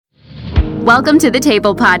Welcome to the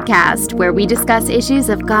Table Podcast, where we discuss issues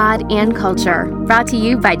of God and culture, brought to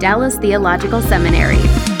you by Dallas Theological Seminary.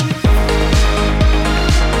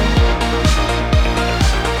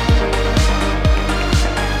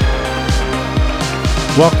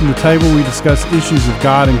 Welcome to Table. We discuss issues of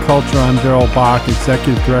God and culture. I'm Darrell Bock,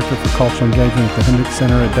 Executive Director for Cultural Engagement at the Hendricks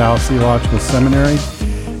Center at Dallas Theological Seminary.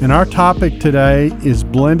 And our topic today is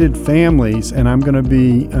blended families, and I'm going to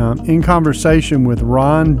be in conversation with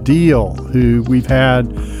Ron Deal, who we've had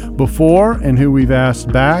before and who we've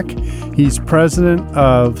asked back. He's president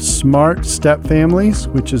of Smart Step Families,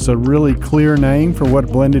 which is a really clear name for what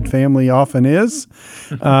blended family often is,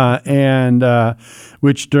 and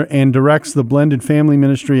directs the blended family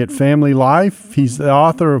ministry at Family Life. He's the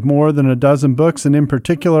author of more than a dozen books, and in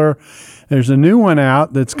particular, there's a new one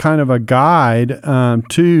out that's kind of a guide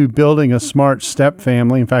to building a smart step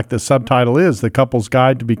family. In fact, the subtitle is The Couple's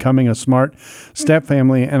Guide to Becoming a Smart Step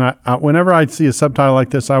Family. And whenever I see a subtitle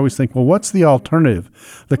like this, I always think, well, what's the alternative?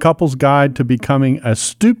 The Couple's Guide to Becoming a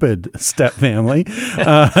Stupid Step Family.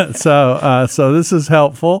 So this is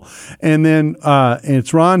helpful. And then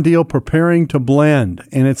it's Ron Deal, Preparing to Blend.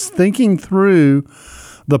 And it's thinking through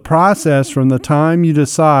the process from the time you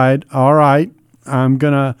decide, all right, I'm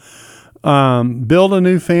going to build a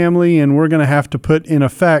new family, and we're going to have to put in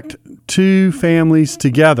effect two families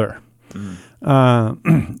together.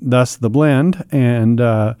 Thus the blend, and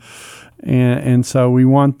so we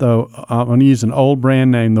want I'm going to use an old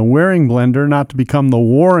brand name, the Waring Blender, not to become the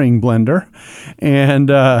Warring Blender, and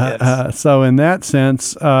yes. So in that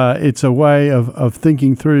sense, it's a way of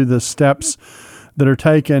thinking through the steps that are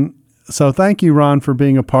taken. So thank you, Ron, for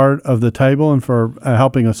being a part of the table and for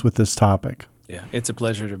helping us with this topic. Yeah, it's a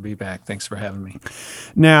pleasure to be back. Thanks for having me.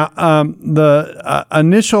 Now, the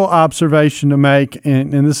initial observation to make,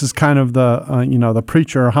 and this is kind of the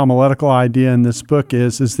preacher homiletical idea in this book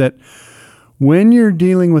is that when you're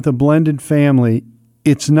dealing with a blended family,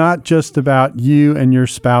 it's not just about you and your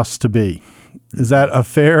spouse to be. Is that a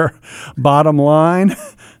fair bottom line?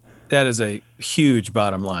 That is a huge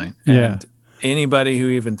bottom line. Yeah. And anybody who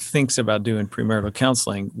even thinks about doing premarital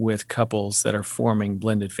counseling with couples that are forming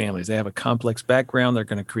blended families, they have a complex background, they're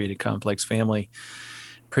going to create a complex family.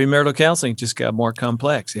 Premarital counseling just got more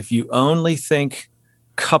complex. If you only think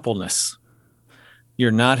coupleness,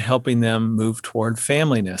 you're not helping them move toward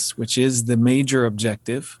familyness, which is the major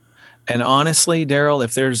objective. And honestly, Darrell,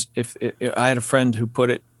 if I had a friend who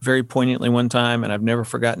put it very poignantly one time, and I've never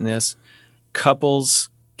forgotten this,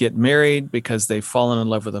 couples get married because they've fallen in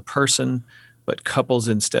love with a person, but couples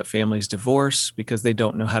in step families divorce because they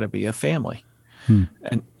don't know how to be a family.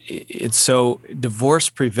 And it's so divorce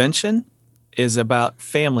prevention is about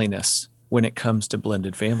familyness when it comes to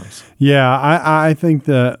blended families. Yeah, I think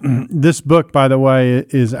this book, by the way,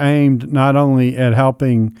 is aimed not only at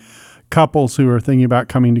helping couples who are thinking about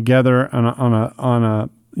coming together on a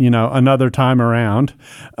another time around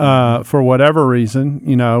for whatever reason,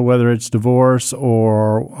 whether it's divorce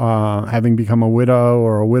or having become a widow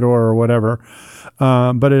or a widower or whatever.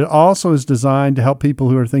 But it also is designed to help people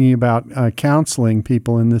who are thinking about counseling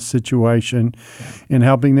people in this situation and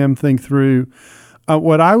helping them think through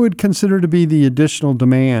what I would consider to be the additional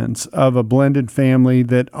demands of a blended family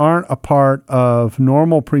that aren't a part of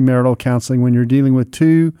normal premarital counseling when you're dealing with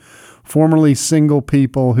two formerly single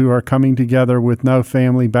people who are coming together with no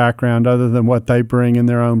family background other than what they bring in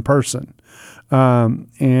their own person.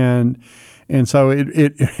 And so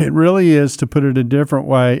it really is, to put it a different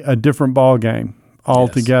way, a different ball game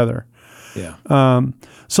altogether. Yes. Yeah.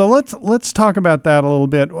 So let's talk about that a little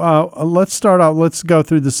bit. Let's start out. Let's go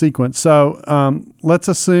through the sequence. So let's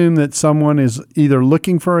assume that someone is either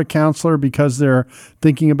looking for a counselor because they're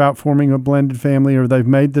thinking about forming a blended family, or they've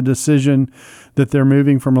made the decision that they're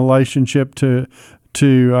moving from relationship to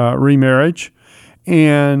remarriage.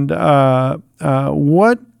 And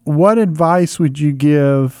what advice would you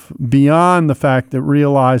give beyond the fact that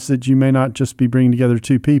realize that you may not just be bringing together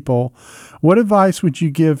two people? What advice would you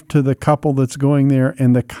give to the couple that's going there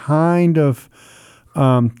and the kind of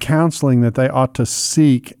counseling that they ought to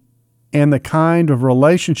seek and the kind of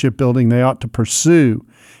relationship building they ought to pursue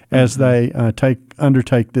as they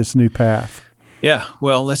undertake this new path? Yeah,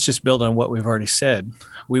 well, let's just build on what we've already said.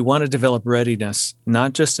 We want to develop readiness,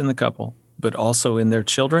 not just in the couple, but also in their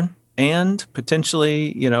children and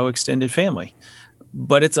potentially, extended family.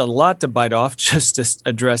 But it's a lot to bite off just to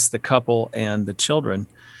address the couple and the children.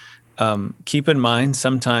 Keep in mind,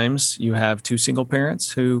 sometimes you have two single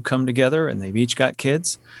parents who come together and they've each got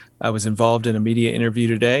kids. I was involved in a media interview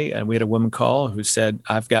today, and we had a woman call who said,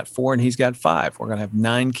 I've got 4 and he's got 5. We're going to have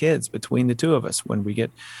 9 kids between the two of us when we get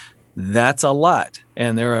That's a lot.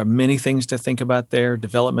 And there are many things to think about there,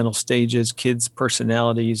 developmental stages, kids'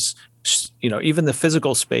 personalities, even the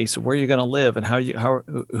physical space of where you're going to live and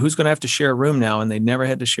who's going to have to share a room now, and they never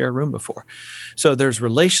had to share a room before. So there's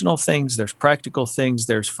relational things, there's practical things,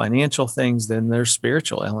 there's financial things, then there's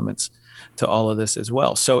spiritual elements to all of this as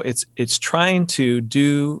well. So it's trying to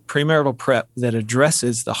do premarital prep that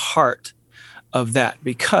addresses the heart of that,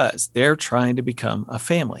 because they're trying to become a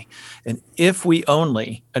family. And if we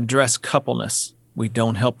only address coupleness, we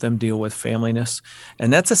don't help them deal with familyness.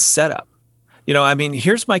 And that's a setup.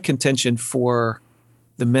 Here's my contention for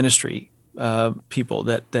the ministry people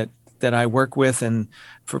that I work with, and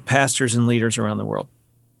for pastors and leaders around the world.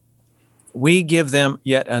 We give them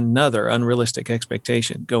yet another unrealistic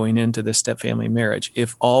expectation going into this step-family marriage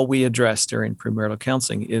if all we address during premarital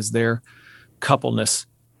counseling is their coupleness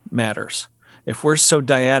matters. If we're so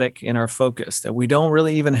dyadic in our focus that we don't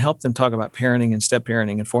really even help them talk about parenting and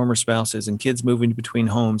step-parenting and former spouses and kids moving between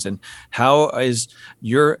homes, and how is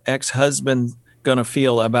your ex-husband going to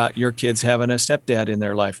feel about your kids having a stepdad in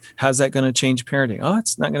their life? How's that going to change parenting? Oh,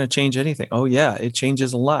 it's not going to change anything. Oh, yeah, it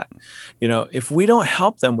changes a lot. If we don't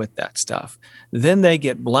help them with that stuff, then they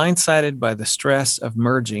get blindsided by the stress of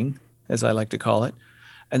merging, as I like to call it,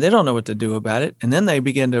 and they don't know what to do about it. And then they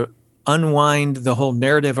begin to unwind the whole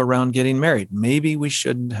narrative around getting married. Maybe we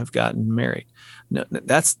shouldn't have gotten married. No,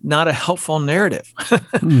 that's not a helpful narrative.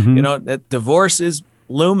 Mm-hmm. That divorce is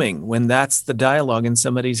looming when that's the dialogue in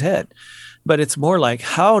somebody's head. But it's more like,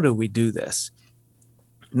 how do we do this?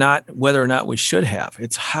 Not whether or not we should have.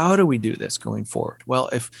 It's how do we do this going forward? Well,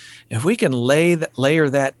 if we can layer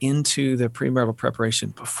that into the premarital preparation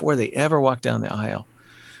before they ever walk down the aisle,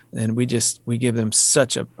 then we give them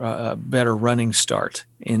such a better running start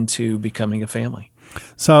into becoming a family.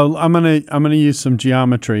 So I'm gonna use some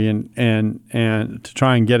geometry and to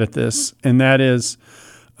try and get at this, and that is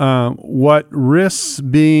what risks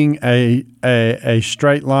being a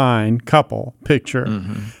straight line couple picture.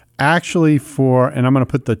 Mm-hmm. Actually, and I'm going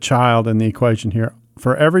to put the child in the equation here.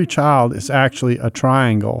 For every child, it's actually a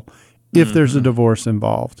triangle if there's a divorce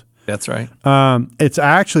involved. That's right. It's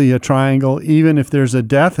actually a triangle even if there's a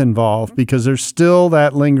death involved, because there's still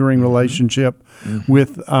that lingering relationship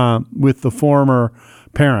with the former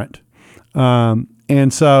parent.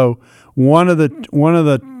 And so one of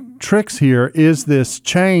the tricks here is this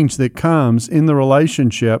change that comes in the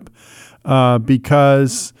relationship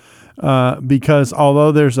because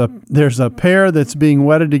although there's a pair that's being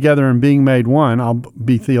wedded together and being made one, I'll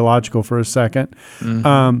be theological for a second.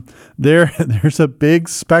 There's a big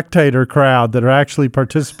spectator crowd that are actually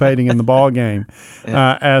participating in the ball game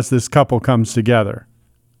as this couple comes together.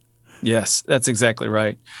 Yes, that's exactly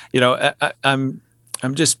right. I'm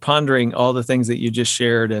just pondering all the things that you just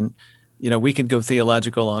shared, and we could go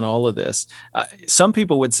theological on all of this. Some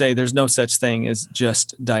people would say there's no such thing as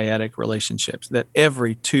just dyadic relationships, that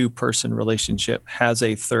every two-person relationship has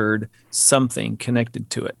a third something connected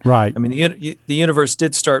to it. Right. The universe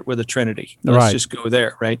did start with a trinity. Let's just go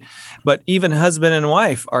there, right? But even husband and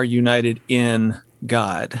wife are united in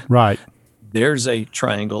God. Right. There's a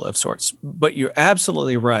triangle of sorts. But you're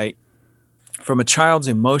absolutely right. From a child's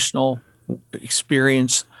emotional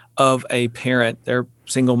experience of a parent, their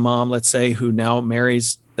single mom, let's say, who now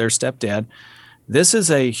marries their stepdad, this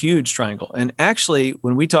is a huge triangle. And actually,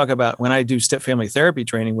 when I do step family therapy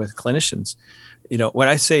training with clinicians, what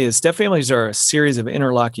I say is step families are a series of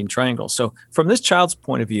interlocking triangles. So from this child's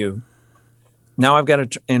point of view, now I've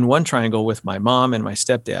got in one triangle with my mom and my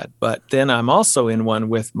stepdad, but then I'm also in one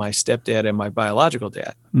with my stepdad and my biological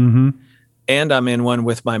dad. Mm-hmm. And I'm in one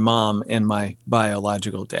with my mom and my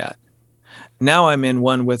biological dad. Now I'm in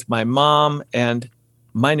one with my mom and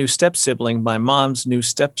my new step sibling, my mom's new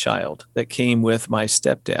stepchild that came with my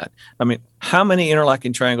stepdad. How many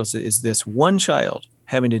interlocking triangles is this one child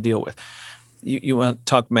having to deal with? You want to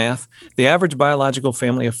talk math? The average biological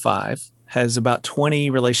family of 5 has about 20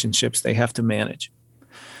 relationships they have to manage.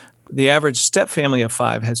 The average step family of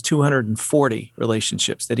 5 has 240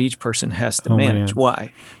 relationships that each person has to manage. Man.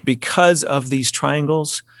 Why? Because of these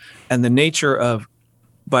triangles and the nature of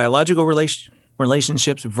biological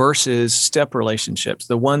relationships versus step relationships,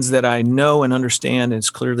 the ones that I know and understand is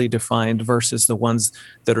clearly defined versus the ones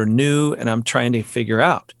that are new and I'm trying to figure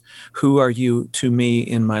out. Who are you to me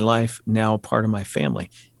in my life, now part of my family?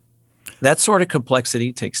 That sort of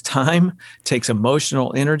complexity takes time, takes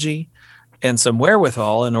emotional energy, and some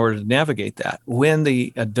wherewithal in order to navigate that. When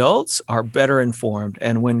the adults are better informed,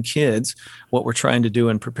 and when kids, what we're trying to do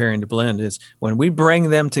in preparing to blend is when we bring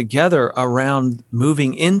them together around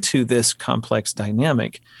moving into this complex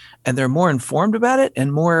dynamic, and they're more informed about it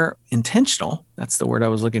and more intentional, that's the word I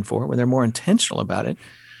was looking for, when they're more intentional about it,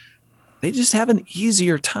 they just have an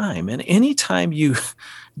easier time. And anytime you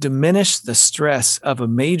diminish the stress of a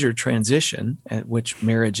major transition, which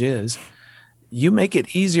marriage is, you make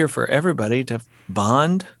it easier for everybody to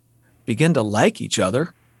bond, begin to like each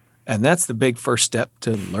other. And that's the big first step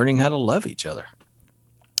to learning how to love each other.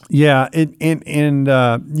 Yeah, and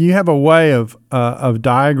you have a way of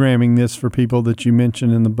diagramming this for people that you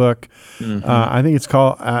mentioned in the book. Mm-hmm. I think it's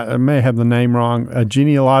called, I may have the name wrong, a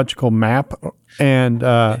genealogical map. And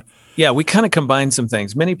yeah, we kind of combine some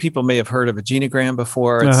things. Many people may have heard of a genogram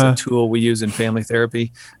before. It's a tool we use in family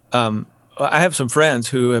therapy. I have some friends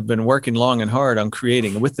who have been working long and hard on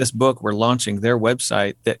creating. With this book, we're launching their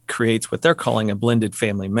website that creates what they're calling a blended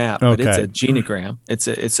family map. Okay. But it's a genogram. It's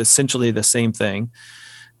essentially the same thing.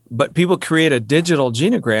 But people create a digital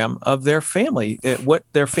genogram of their family, what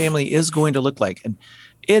their family is going to look like. And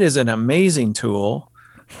it is an amazing tool.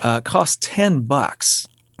 Costs $10.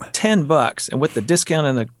 $10. And with the discount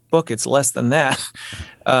in the book, it's less than that.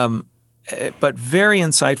 But very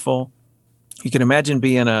insightful. You can imagine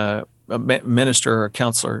being a minister or a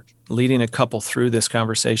counselor leading a couple through this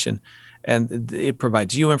conversation, and it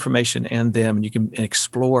provides you information and them, and you can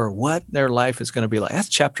explore what their life is going to be like. That's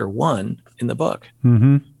chapter 1 in the book.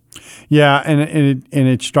 Mm-hmm. Yeah, and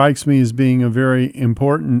it strikes me as being a very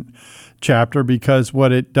important chapter, because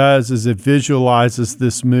what it does is it visualizes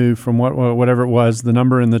this move from whatever it was, the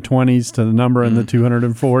number in the 20s to the number in the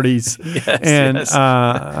 240s,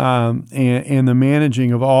 and the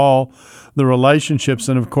managing of all the relationships.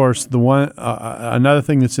 And of course, the one another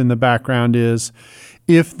thing that's in the background is,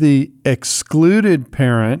 if the excluded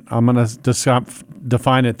parent, I'm going to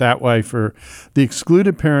define it that way, for the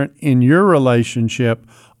excluded parent in your relationship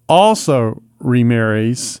also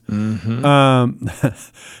remarries,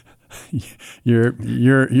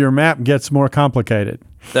 your map gets more complicated.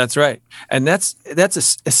 That's right, and that's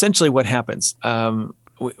essentially what happens.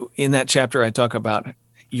 In that chapter, I talk about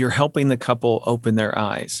you're helping the couple open their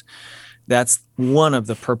eyes. That's one of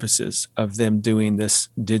the purposes of them doing this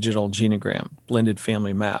digital genogram, blended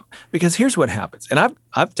family map. Because here's what happens, and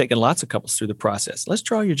I've taken lots of couples through the process. Let's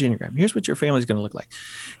draw your genogram. Here's what your family's going to look like.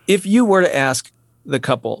 If you were to ask the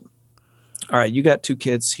couple, all right, you got 2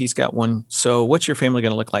 kids, he's got 1. So what's your family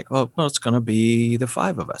going to look like? Oh, well, it's going to be the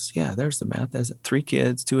 5 of us. Yeah, there's the math. There's 3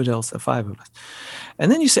 kids, 2 adults, the 5 of us.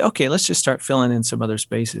 And then you say, okay, let's just start filling in some other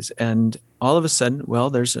spaces. And all of a sudden,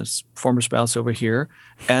 well, there's a former spouse over here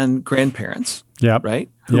and grandparents, right,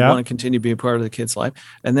 who want to continue to be a part of the kid's life.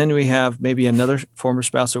 And then we have maybe another former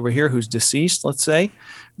spouse over here who's deceased, let's say,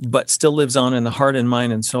 but still lives on in the heart and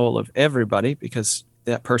mind and soul of everybody, because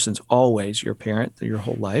that person's always your parent your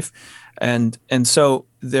whole life. And so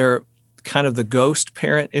they're kind of the ghost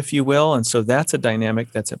parent, if you will. And so that's a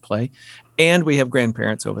dynamic that's at play. And we have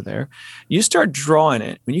grandparents over there. You start drawing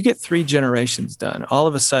it. When you get 3 generations done, all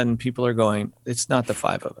of a sudden people are going, it's not the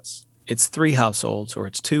 5 of us. It's 3 households, or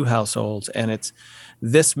it's 2 households, and it's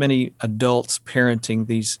this many adults parenting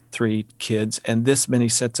these 3 kids, and this many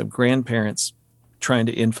sets of grandparents trying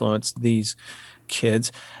to influence these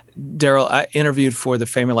kids. Daryl, I interviewed for the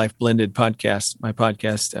Family Life Blended podcast, my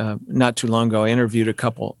podcast, not too long ago. I interviewed a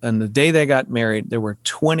couple, and the day they got married, there were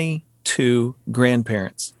 22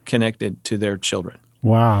 grandparents connected to their children.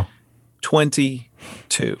 Wow.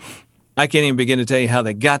 22. I can't even begin to tell you how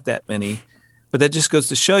they got that many, but that just goes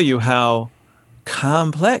to show you how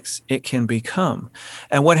complex it can become.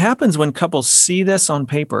 And what happens when couples see this on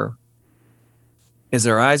paper is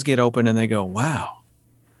their eyes get open and they go, wow.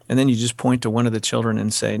 And then you just point to one of the children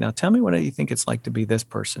and say, now tell me what you think it's like to be this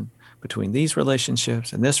person between these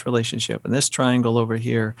relationships and this triangle over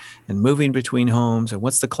here, and moving between homes, and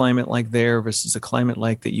what's the climate like there versus the climate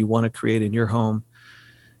like that you want to create in your home.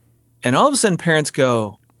 And all of a sudden parents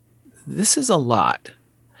go, this is a lot.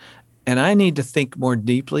 And I need to think more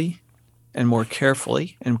deeply and more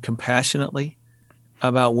carefully and compassionately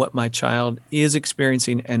about what my child is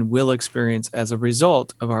experiencing and will experience as a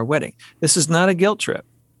result of our wedding. This is not a guilt trip.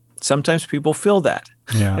 Sometimes people feel that,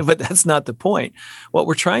 but that's not the point. What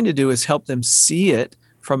we're trying to do is help them see it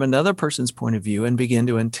from another person's point of view and begin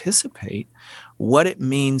to anticipate what it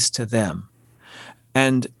means to them.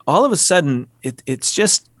 And all of a sudden, it's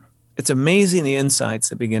amazing the insights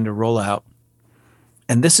that begin to roll out.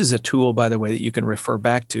 And this is a tool, by the way, that you can refer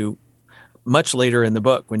back to much later in the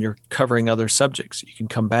book when you're covering other subjects. You can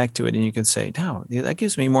come back to it and you can say, no, that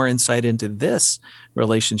gives me more insight into this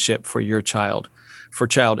relationship for your child. For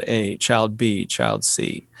child A, child B, child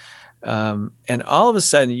C. And all of a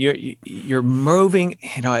sudden you're moving,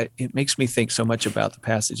 it makes me think so much about the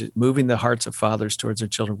passage, moving the hearts of fathers towards their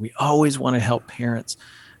children. We always want to help parents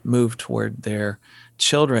move toward their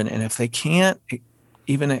children. And if they can't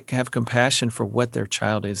even have compassion for what their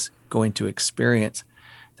child is going to experience,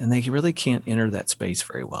 then they really can't enter that space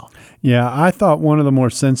very well. Yeah, I thought one of the more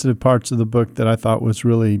sensitive parts of the book that I thought was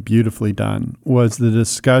really beautifully done was the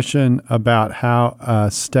discussion about how a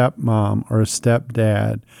stepmom or a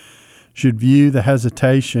stepdad should view the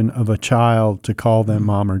hesitation of a child to call them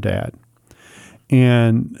mom or dad.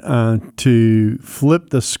 And to flip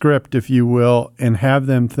the script, if you will, and have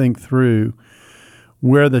them think through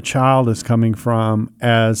where the child is coming from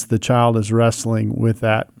as the child is wrestling with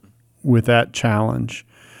that challenge.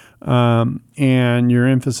 And your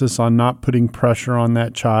emphasis on not putting pressure on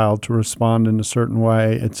that child to respond in a certain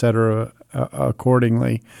way, et cetera,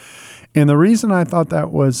 accordingly. And the reason I thought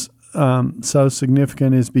that was so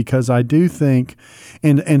significant is because I do think,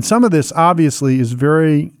 and some of this obviously is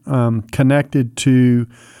very connected to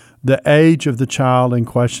the age of the child in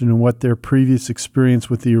question and what their previous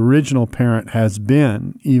experience with the original parent has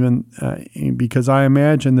been, even because I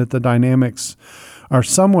imagine that the dynamics are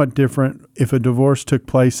somewhat different if a divorce took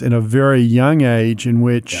place in a very young age in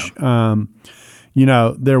which,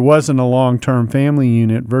 there wasn't a long-term family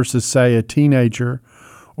unit versus, say, a teenager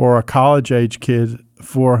or a college-age kid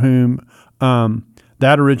for whom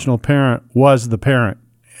that original parent was the parent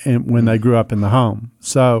when they grew up in the home.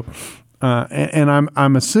 So, and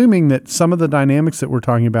I'm assuming that some of the dynamics that we're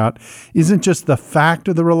talking about isn't just the fact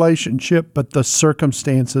of the relationship, but the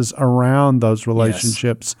circumstances around those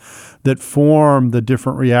relationships that form the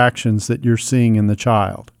different reactions that you're seeing in the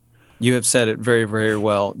child. You have said it very, very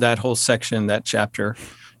well. That whole section, that chapter,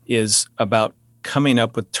 is about coming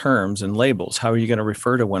up with terms and labels. How are you going to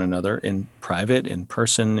refer to one another in private, in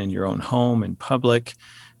person, in your own home, in public?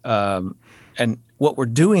 And what we're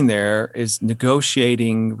doing there is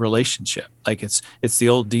negotiating relationship. Like it's the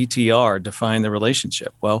old DTR, define the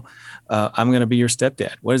relationship. Well, I'm going to be your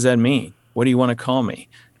stepdad. What does that mean? What do you want to call me?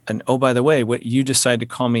 And oh, by the way, what you decide to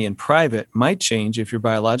call me in private might change if your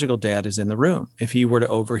biological dad is in the room. If he were to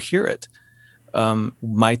overhear it,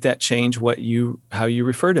 might that change how you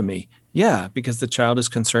refer to me? Yeah, because the child is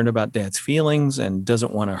concerned about dad's feelings and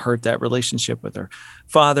doesn't want to hurt that relationship with her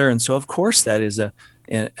father. And so, of course, that is a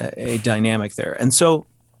dynamic there. And so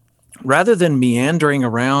rather than meandering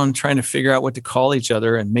around trying to figure out what to call each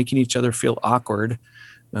other and making each other feel awkward,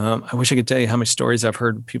 I wish I could tell you how many stories I've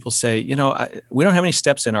heard people say, we don't have any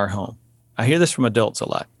steps in our home. I hear this from adults a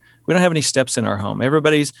lot. We don't have any steps in our home.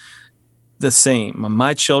 Everybody's the same.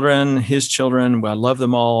 My children, his children, I love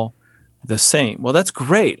them all the same. Well, that's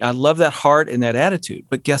great. I love that heart and that attitude.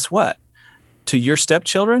 But guess what? To your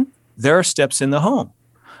stepchildren, there are steps in the home.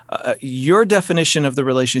 Your definition of the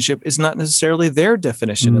relationship is not necessarily their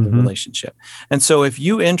definition of the relationship. And so if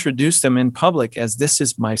you introduce them in public as this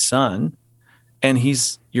is my son and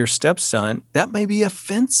he's your stepson, that may be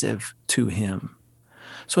offensive to him.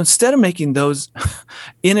 So instead of making those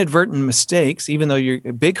inadvertent mistakes, even though you're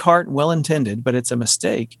a big heart, well-intended, but it's a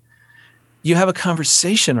mistake, you have a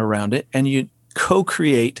conversation around it and you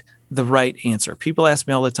co-create the right answer. People ask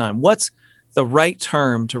me all the time, what's the right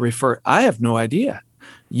term to refer? I have no idea.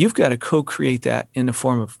 You've got to co-create that in the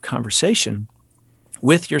form of conversation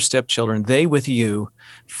with your stepchildren, they with you,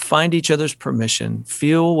 find each other's permission,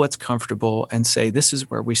 feel what's comfortable, and say, this is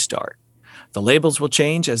where we start. The labels will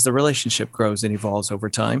change as the relationship grows and evolves over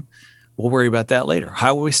time. We'll worry about that later.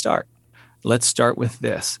 How will we start? Let's start with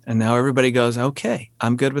this. And now everybody goes, okay,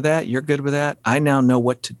 I'm good with that. You're good with that. I now know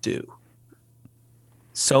what to do.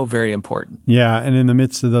 So very important. Yeah, and in the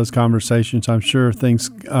midst of those conversations, I'm sure things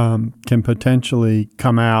can potentially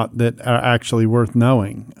come out that are actually worth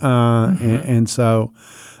knowing. And so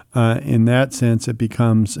in that sense, it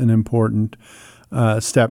becomes an important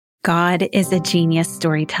step. God is a genius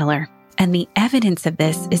storyteller, and the evidence of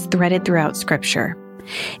this is threaded throughout Scripture.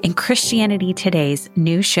 In Christianity Today's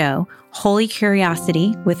new show, Holy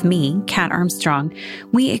Curiosity, with me, Kat Armstrong,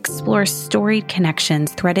 we explore storied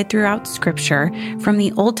connections threaded throughout Scripture from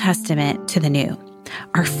the Old Testament to the New.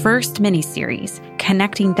 Our first mini-series,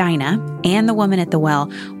 Connecting Dinah and the Woman at the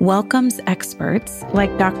Well, welcomes experts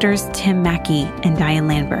like Doctors Tim Mackey and Diane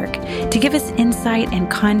Landberg to give us insight and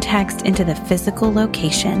context into the physical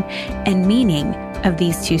location and meaning of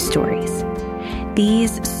these two stories.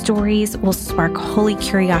 These stories will spark holy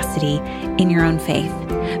curiosity in your own faith,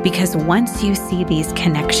 because once you see these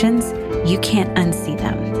connections, you can't unsee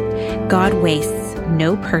them. God wastes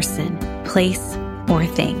no person, place, or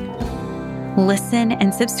thing. Listen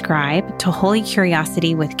and subscribe to Holy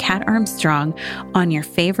Curiosity with Kat Armstrong on your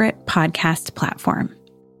favorite podcast platform.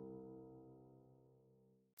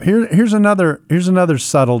 Here's another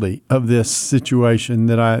subtlety of this situation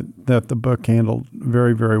that the book handled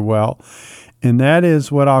very, very well. And that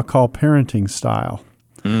is what I'll call parenting style.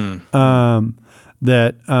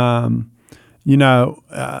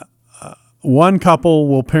 one couple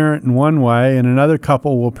will parent in one way and another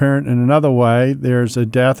couple will parent in another way. There's a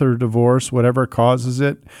death or divorce, whatever causes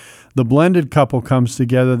it. The blended couple comes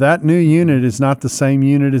together. That new unit is not the same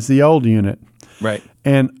unit as the old unit. Right.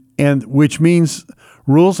 And which means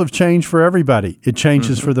rules have changed for everybody. It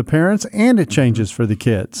changes for the parents and it changes for the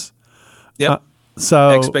kids. Yep. So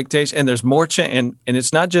expectation, and there's more change, and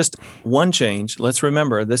it's not just one change. Let's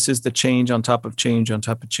remember, this is the change on top of change on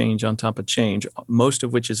top of change on top of change, most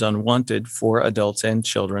of which is unwanted for adults and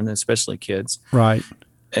children, especially kids. Right.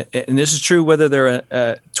 And this is true whether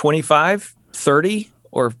they're 25, 30,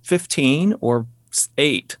 or 15, or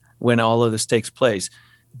 8 when all of this takes place.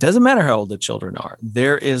 It doesn't matter how old the children are.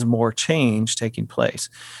 There is more change taking place.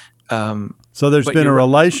 So there's been a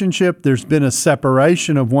relationship, there's been a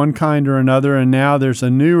separation of one kind or another, and now there's a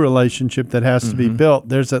new relationship that has to be built.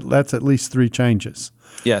 That's at least 3 changes.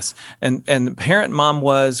 Yes. And the parent mom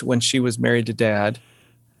was when she was married to dad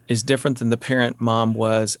is different than the parent mom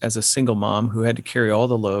was as a single mom who had to carry all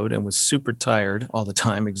the load and was super tired all the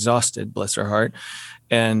time, exhausted, bless her heart.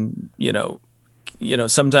 And,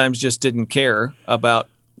 sometimes just didn't care about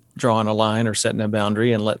drawing a line or setting a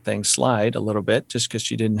boundary and let things slide a little bit just because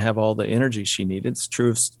she didn't have all the energy she needed. It's true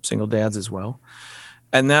of single dads as well.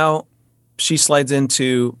 And now she slides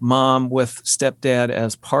into mom with stepdad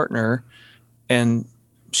as partner, and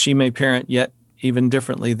she may parent yet even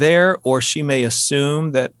differently there, or she may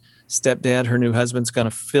assume that stepdad, her new husband's going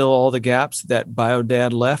to fill all the gaps that bio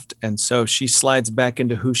dad left. And so she slides back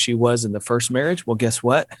into who she was in the first marriage. Well, guess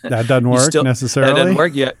what? That doesn't work necessarily. That doesn't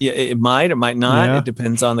work. Yeah, it might not. Yeah. It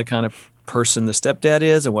depends on the kind of person the stepdad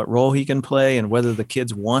is and what role he can play and whether the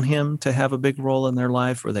kids want him to have a big role in their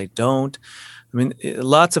life or they don't. I mean,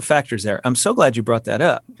 lots of factors there. I'm so glad you brought that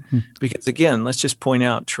up because, again, let's just point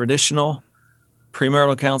out traditional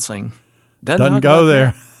premarital counseling doesn't go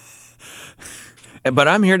there. But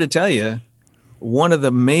I'm here to tell you, one of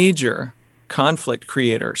the major conflict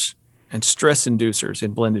creators and stress inducers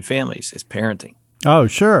in blended families is parenting. Oh,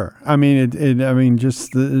 sure. I mean,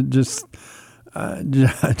 just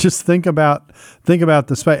think about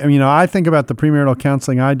the space. I think about the premarital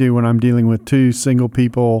counseling I do when I'm dealing with 2 single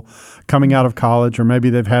people coming out of college, or maybe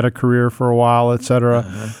they've had a career for a while, et cetera.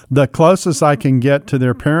 The closest I can get to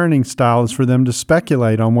their parenting style is for them to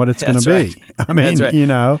speculate on what it's going to be. I mean,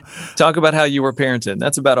 talk about how you were parented.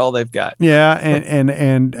 That's about all they've got. Yeah,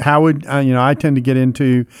 and how would I tend to get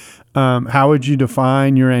into how would you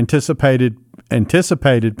define your anticipated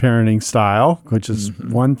parenting style, which is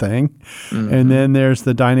one thing. And then there's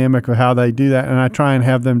the dynamic of how they do that. And I try and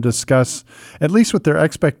have them discuss at least what their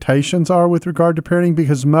expectations are with regard to parenting,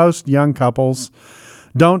 because most young couples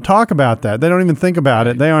don't talk about that. They don't even think about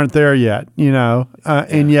it. They aren't there yet,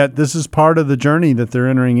 and yet this is part of the journey that they're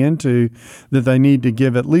entering into that they need to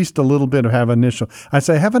give at least a little bit of have an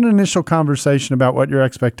initial conversation about what your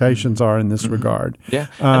expectations are in this regard. Yeah.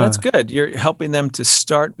 And that's good. You're helping them to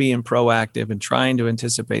start being proactive and trying to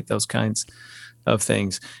anticipate those kinds of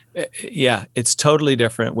things. Yeah. It's totally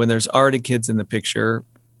different when there's already kids in the picture.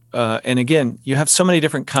 And again, you have so many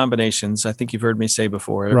different combinations. I think you've heard me say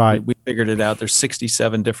before. Right. We figured it out. There's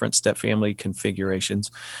 67 different step family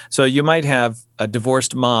configurations. So you might have a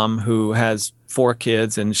divorced mom who has 4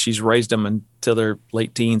 kids and she's raised them until their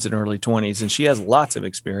late teens and early 20s. And she has lots of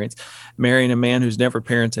experience marrying a man who's never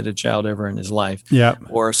parented a child ever in his life. Yeah.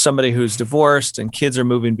 Or somebody who's divorced and kids are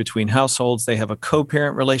moving between households. They have a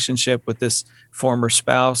co-parent relationship with this former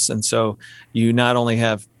spouse. And so you not only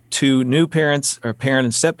have 2 new parents or parent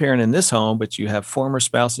and step parent in this home, but you have former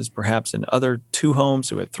spouses perhaps in other 2 homes.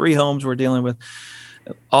 So we have 3 homes we're dealing with.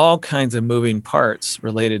 All kinds of moving parts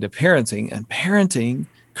related to parenting, and parenting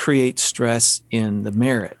creates stress in the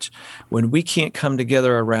marriage. When we can't come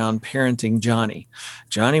together around parenting Johnny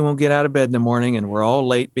won't get out of bed in the morning and we're all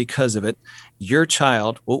late because of it. Your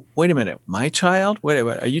child, well, wait a minute, my child? Wait,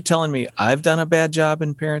 are you telling me I've done a bad job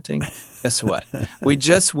in parenting? Guess what? We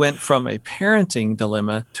just went from a parenting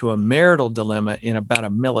dilemma to a marital dilemma in about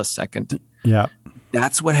a millisecond. Yeah.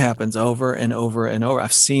 That's what happens over and over and over.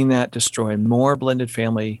 I've seen that destroy more blended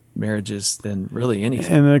family marriages than really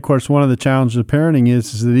anything. And then, of course, one of the challenges of parenting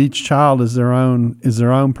is that each child is their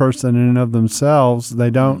own person in and of themselves.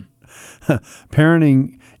 They don't the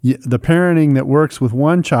parenting that works with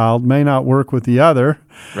one child may not work with the other.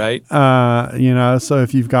 Right. So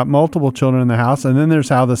if you've got multiple children in the house, and then there's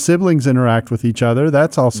how the siblings interact with each other,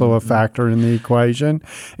 that's also a factor in the equation.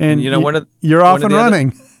 And you're off and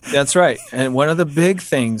running. That's right. And one of the big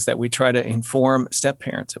things that we try to inform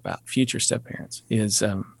step-parents about, future step-parents, is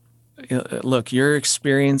look, your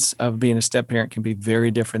experience of being a step-parent can be very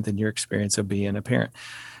different than your experience of being a parent.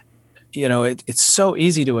 It's so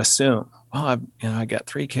easy to assume well, I got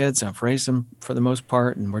 3 kids. I've raised them for the most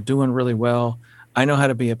part, and we're doing really well. I know how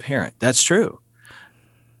to be a parent. That's true.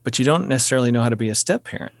 But you don't necessarily know how to be a step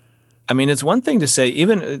parent. I mean, it's one thing to say,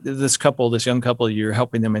 even this young couple, you're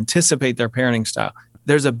helping them anticipate their parenting style.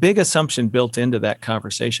 There's a big assumption built into that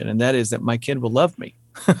conversation, and that is that my kid will love me.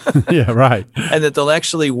 Yeah, right. And that they'll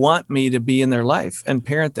actually want me to be in their life and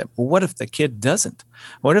parent them. Well, what if the kid doesn't?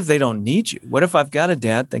 What if they don't need you? What if I've got a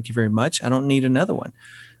dad? Thank you very much. I don't need another one.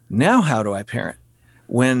 Now, how do I parent?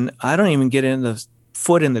 When I don't even get in the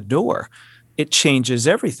foot in the door, it changes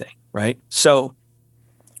everything, right? So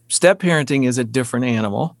step parenting is a different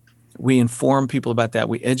animal. We inform people about that.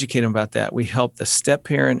 We educate them about that. We help the step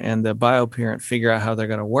parent and the bio parent figure out how they're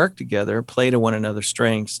going to work together, play to one another's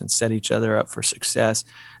strengths, and set each other up for success.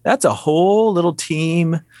 That's a whole little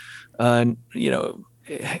team, notion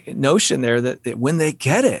there that when they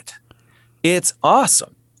get it, it's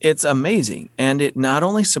awesome. It's amazing. And it not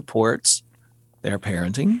only supports their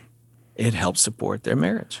parenting, it helps support their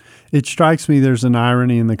marriage. It strikes me there's an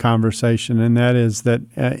irony in the conversation, and that is that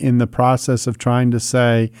in the process of trying to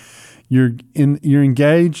say you're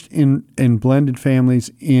engaged in blended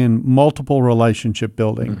families in multiple relationship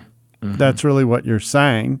building. Mm-hmm. That's really what you're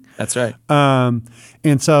saying. That's right.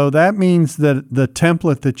 And so that means that the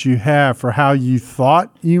template that you have for how you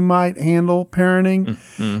thought you might handle parenting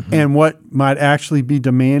and what might actually be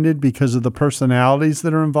demanded because of the personalities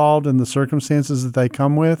that are involved and the circumstances that they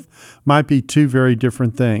come with might be two very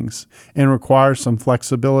different things and require some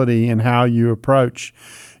flexibility in how you approach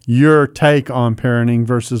your take on parenting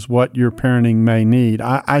versus what your parenting may need.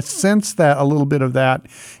 I sense that a little bit of that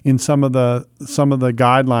in some of the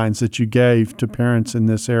guidelines that you gave to parents in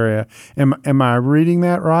this area. Am I reading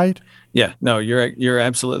that right? Yeah, no, you're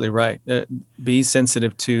absolutely right. Be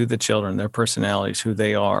sensitive to the children, their personalities, who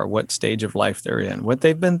they are, what stage of life they're in, what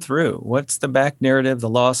they've been through, what's the back narrative, the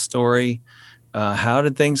lost story, how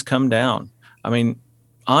did things come down? I mean,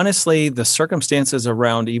 honestly, the circumstances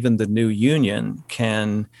around even the new union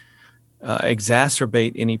can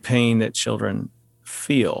exacerbate any pain that children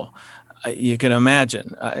feel. You can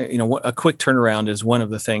imagine, a quick turnaround is one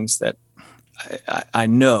of the things that I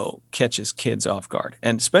know catches kids off guard,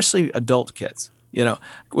 and especially adult kids.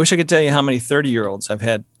 Wish I could tell you how many 30-year-olds I've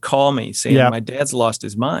had call me saying, my dad's lost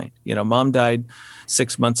his mind. Mom died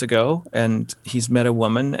 6 months ago, and he's met a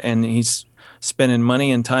woman, and he's spending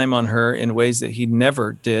money and time on her in ways that he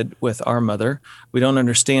never did with our mother. We don't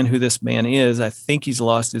understand who this man is. I think he's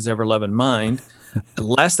lost his ever-loving mind. The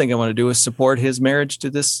last thing I want to do is support his marriage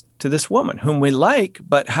to this woman whom we like,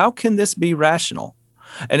 but how can this be rational?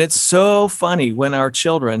 And it's so funny when our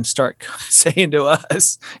children start saying to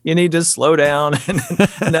us, "You need to slow down."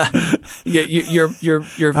 You're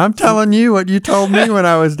I'm telling you what you told me when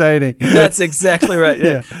I was dating. That's exactly right.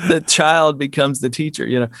 Yeah. The child becomes the teacher,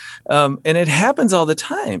 and it happens all the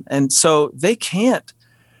time. And so they can't,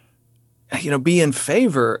 be in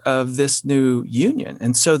favor of this new union.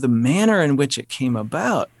 And so the manner in which it came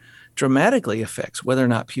about dramatically affects whether or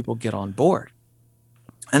not people get on board.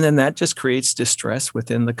 And then that just creates distress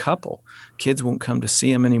within the couple. Kids won't come to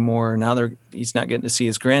see him anymore. Now he's not getting to see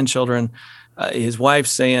his grandchildren. His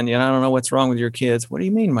wife's saying, I don't know what's wrong with your kids. What do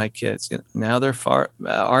you mean, my kids? Now they're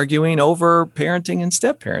arguing over parenting and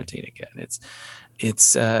step parenting again.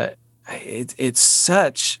 It's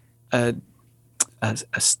such a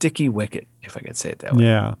sticky wicket, if I could say it that way.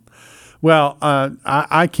 Yeah. Well,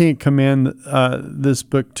 I can't commend this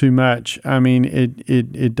book too much. I mean,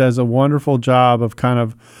 it does a wonderful job of kind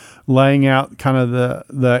of laying out kind of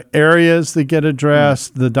the areas that get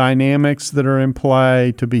addressed, the dynamics that are in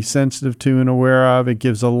play to be sensitive to and aware of. It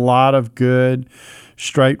gives a lot of good,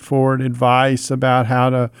 straightforward advice about how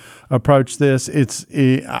to approach this.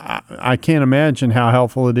 I can't imagine how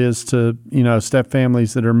helpful it is to step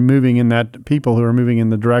families that are people who are moving in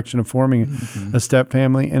the direction of forming a step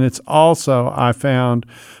family. And it's also, I found,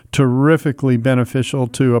 terrifically beneficial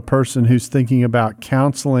to a person who's thinking about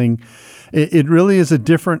counseling. It really is a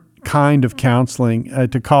different kind of counseling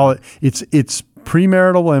to call it's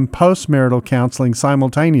premarital and postmarital counseling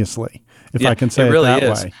simultaneously, if I can say it that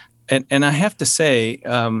way. And I have to say,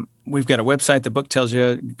 we've got a website. The book tells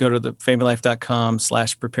you, go to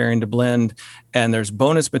thefamilylife.com/preparing-to-blend, and there's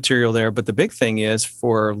bonus material there. But the big thing is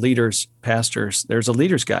for leaders, pastors, there's a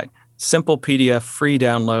leader's guide, simple PDF, free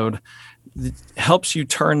download, that helps you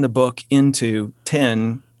turn the book into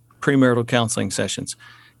 10 premarital counseling sessions.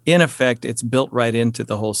 In effect, it's built right into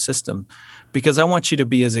the whole system because I want you to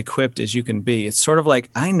be as equipped as you can be. It's sort of like,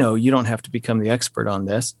 I know you don't have to become the expert on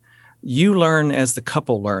this. You learn as the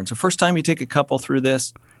couple learns. The first time you take a couple through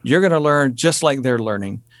this, you're going to learn just like they're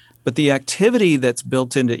learning. But the activity that's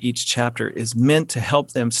built into each chapter is meant to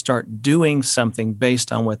help them start doing something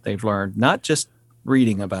based on what they've learned, not just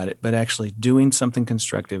reading about it, but actually doing something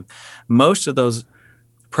constructive. Most of those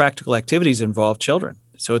practical activities involve children.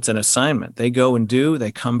 So it's an assignment. They go and do,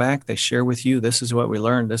 they come back, they share with you, this is what we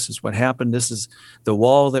learned, this is what happened, this is the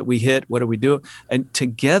wall that we hit, what do we do? And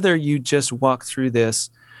together you just walk through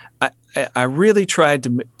this. I really tried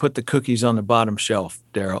to put the cookies on the bottom shelf,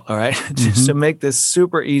 Daryl, all right? Just to make this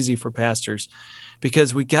super easy for pastors,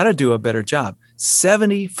 because we got to do a better job.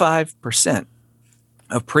 75%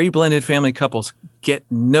 of pre-blended family couples get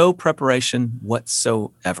no preparation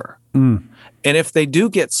whatsoever. And if they do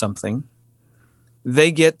get something,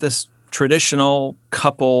 they get this traditional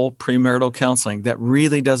couple premarital counseling that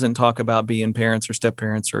really doesn't talk about being parents or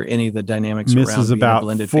step-parents or any of the dynamics around being a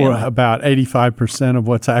blended family. About 85% of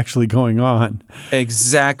what's actually going on.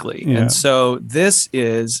 Exactly. Yeah. And so this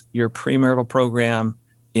is your premarital program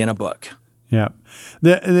in a book. Yeah.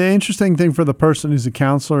 The interesting thing for the person who's a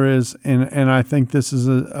counselor is, and I think this is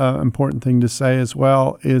an important thing to say as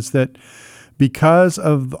well, is that because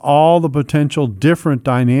of all the potential different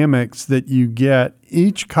dynamics that you get,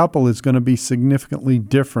 each couple is going to be significantly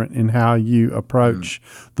different in how you approach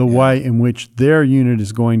the way in which their unit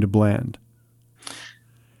is going to blend.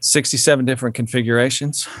 67 different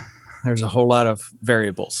configurations. There's a whole lot of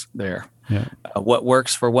variables there. Yeah. What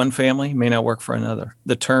works for one family may not work for another.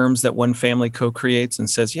 The terms that one family co-creates and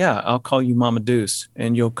says, yeah, I'll call you Mama Deuce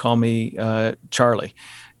and you'll call me Charlie.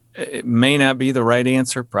 It may not be the right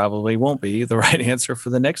answer, probably won't be the right answer for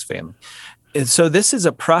the next family. And so this is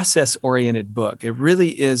a process-oriented book. It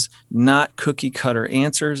really is not cookie-cutter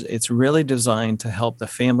answers. It's really designed to help the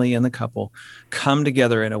family and the couple come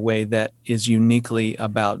together in a way that is uniquely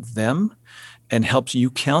about them and helps you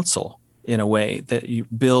counsel in a way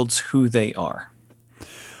that builds who they are.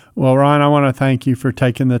 Well, Ron, I want to thank you for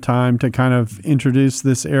taking the time to kind of introduce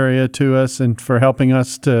this area to us and for helping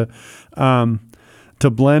us to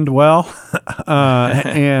blend well,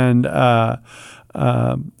 and I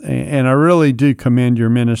really do commend your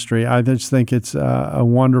ministry. I just think it's a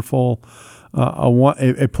wonderful.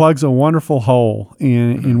 It plugs a wonderful hole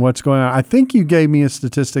in what's going on. I think you gave me a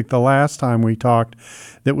statistic the last time we talked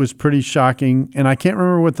that was pretty shocking, and I can't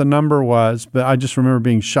remember what the number was, but I just remember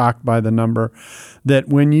being shocked by the number, that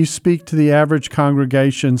when you speak to the average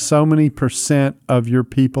congregation, so many % of your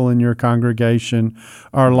people in your congregation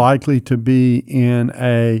are likely to be in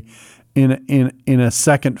a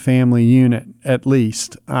second family unit at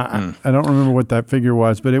least. I don't remember what that figure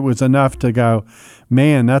was, but it was enough to go,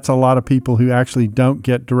 man, that's a lot of people who actually don't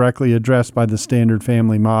get directly addressed by the standard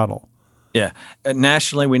family model. Yeah.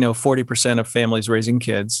 Nationally, we know 40% of families raising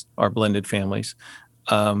kids are blended families.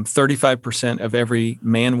 35% of every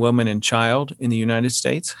man, woman, and child in the United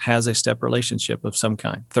States has a step relationship of some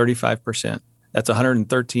kind. 35%. That's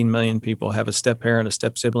 113 million people have a step parent, a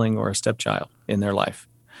step sibling, or a stepchild in their life.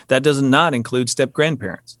 That does not include step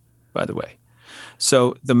grandparents, by the way.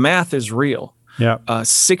 So the math is real. Yeah.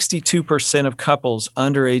 62% of couples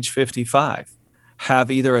under age 55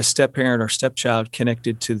 have either a step parent or stepchild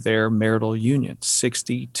connected to their marital union.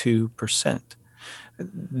 62%.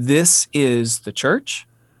 This is the church.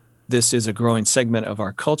 This is a growing segment of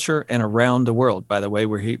our culture and around the world. By the way,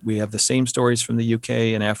 we have the same stories from the UK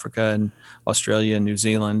and Africa and Australia and New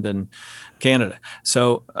Zealand and Canada.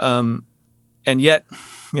 So, and yet,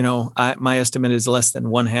 my estimate is less than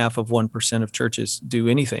 0.5% of churches do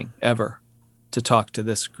anything ever to talk to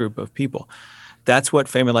this group of people. That's what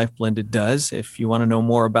Family Life Blended does. If you want to know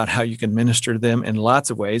more about how you can minister to them in lots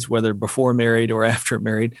of ways, whether before married or after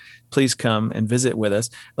married, please come and visit with us.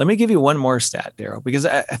 Let me give you one more stat, Daryl, because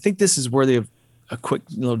I think this is worthy of a quick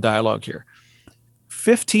little dialogue here.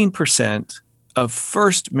 15% of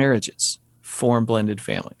first marriages form blended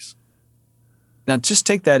families. Now, just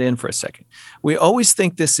take that in for a second. We always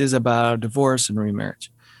think this is about divorce and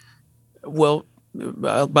remarriage. Well,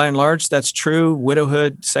 by and large, that's true.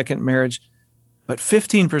 Widowhood, second marriage. But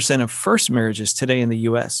 15% of first marriages today in the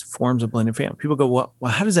U.S. forms a blended family. People go,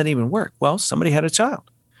 well, how does that even work? Well, somebody had a child.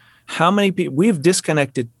 How many people? We've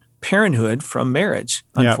disconnected parenthood from marriage,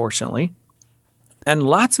 unfortunately. Yep. And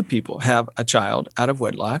lots of people have a child out of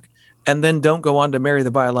wedlock and then don't go on to marry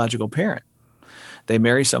the biological parent. They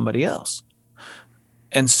marry somebody else.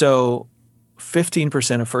 And so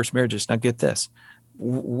 15% of first marriages, now get this,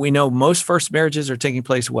 we know most first marriages are taking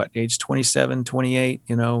place, age 27, 28,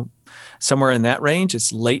 somewhere in that range.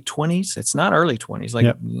 It's late 20s. It's not early 20s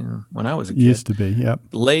when I was a kid. Used to be, yep.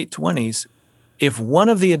 Late 20s. If one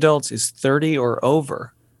of the adults is 30 or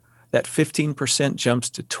over, that 15% jumps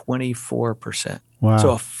to 24%. Wow. So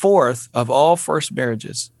a fourth of all first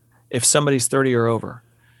marriages, if somebody's 30 or over,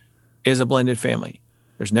 is a blended family.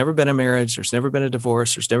 There's never been a marriage. There's never been a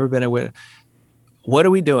divorce. There's never been a widow. What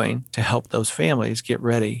are we doing to help those families get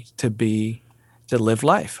ready to live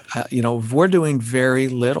life? We're doing very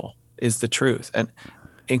little is the truth. And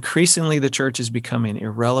increasingly the church is becoming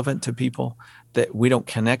irrelevant to people, that we don't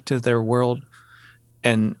connect to their world.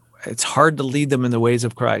 And it's hard to lead them in the ways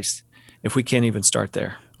of Christ if we can't even start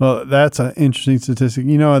there. Well, that's an interesting statistic.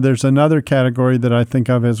 There's another category that I think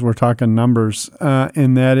of as we're talking numbers,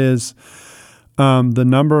 and that is the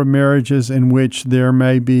number of marriages in which there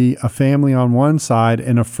may be a family on one side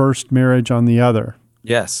and a first marriage on the other.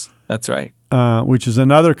 Yes, that's right. Which is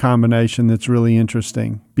another combination that's really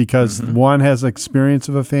interesting, because one has experience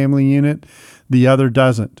of a family unit, the other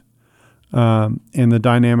doesn't. And the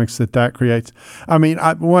dynamics that creates. I mean,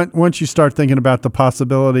 once you start thinking about the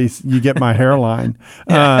possibilities, you get my hairline.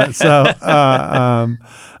 Ron,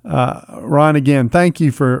 again, thank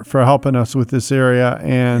you for helping us with this area.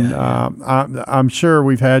 And I'm sure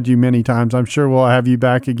we've had you many times. I'm sure we'll have you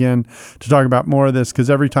back again to talk about more of this, because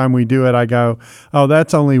every time we do it, I go, oh,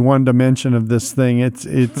 that's only one dimension of this thing. It's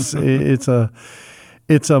a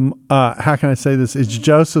how can I say this? It's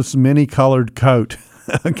Joseph's many-colored coat.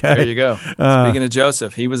 Okay. There you go. Speaking of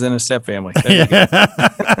Joseph, he was in a step family. There you go.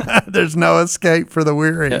 There's no escape for the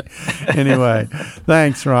weary. Yeah. Anyway,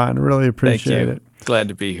 thanks, Ron. Really appreciate it. Glad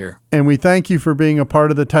to be here. And we thank you for being a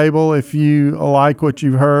part of the table. If you like what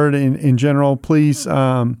you've heard in general, please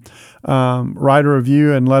write a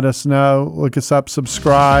review and let us know. Look us up,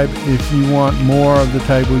 subscribe. If you want more of the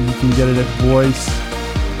table, you can get it at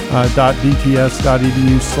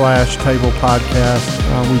voice.dts.edu/table podcast.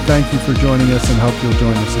 We thank you for joining us and hope you'll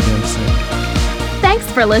join us again soon.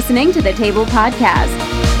 Thanks for listening to the Table Podcast.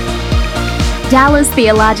 Dallas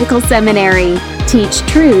Theological Seminary. Teach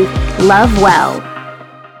truth, love well.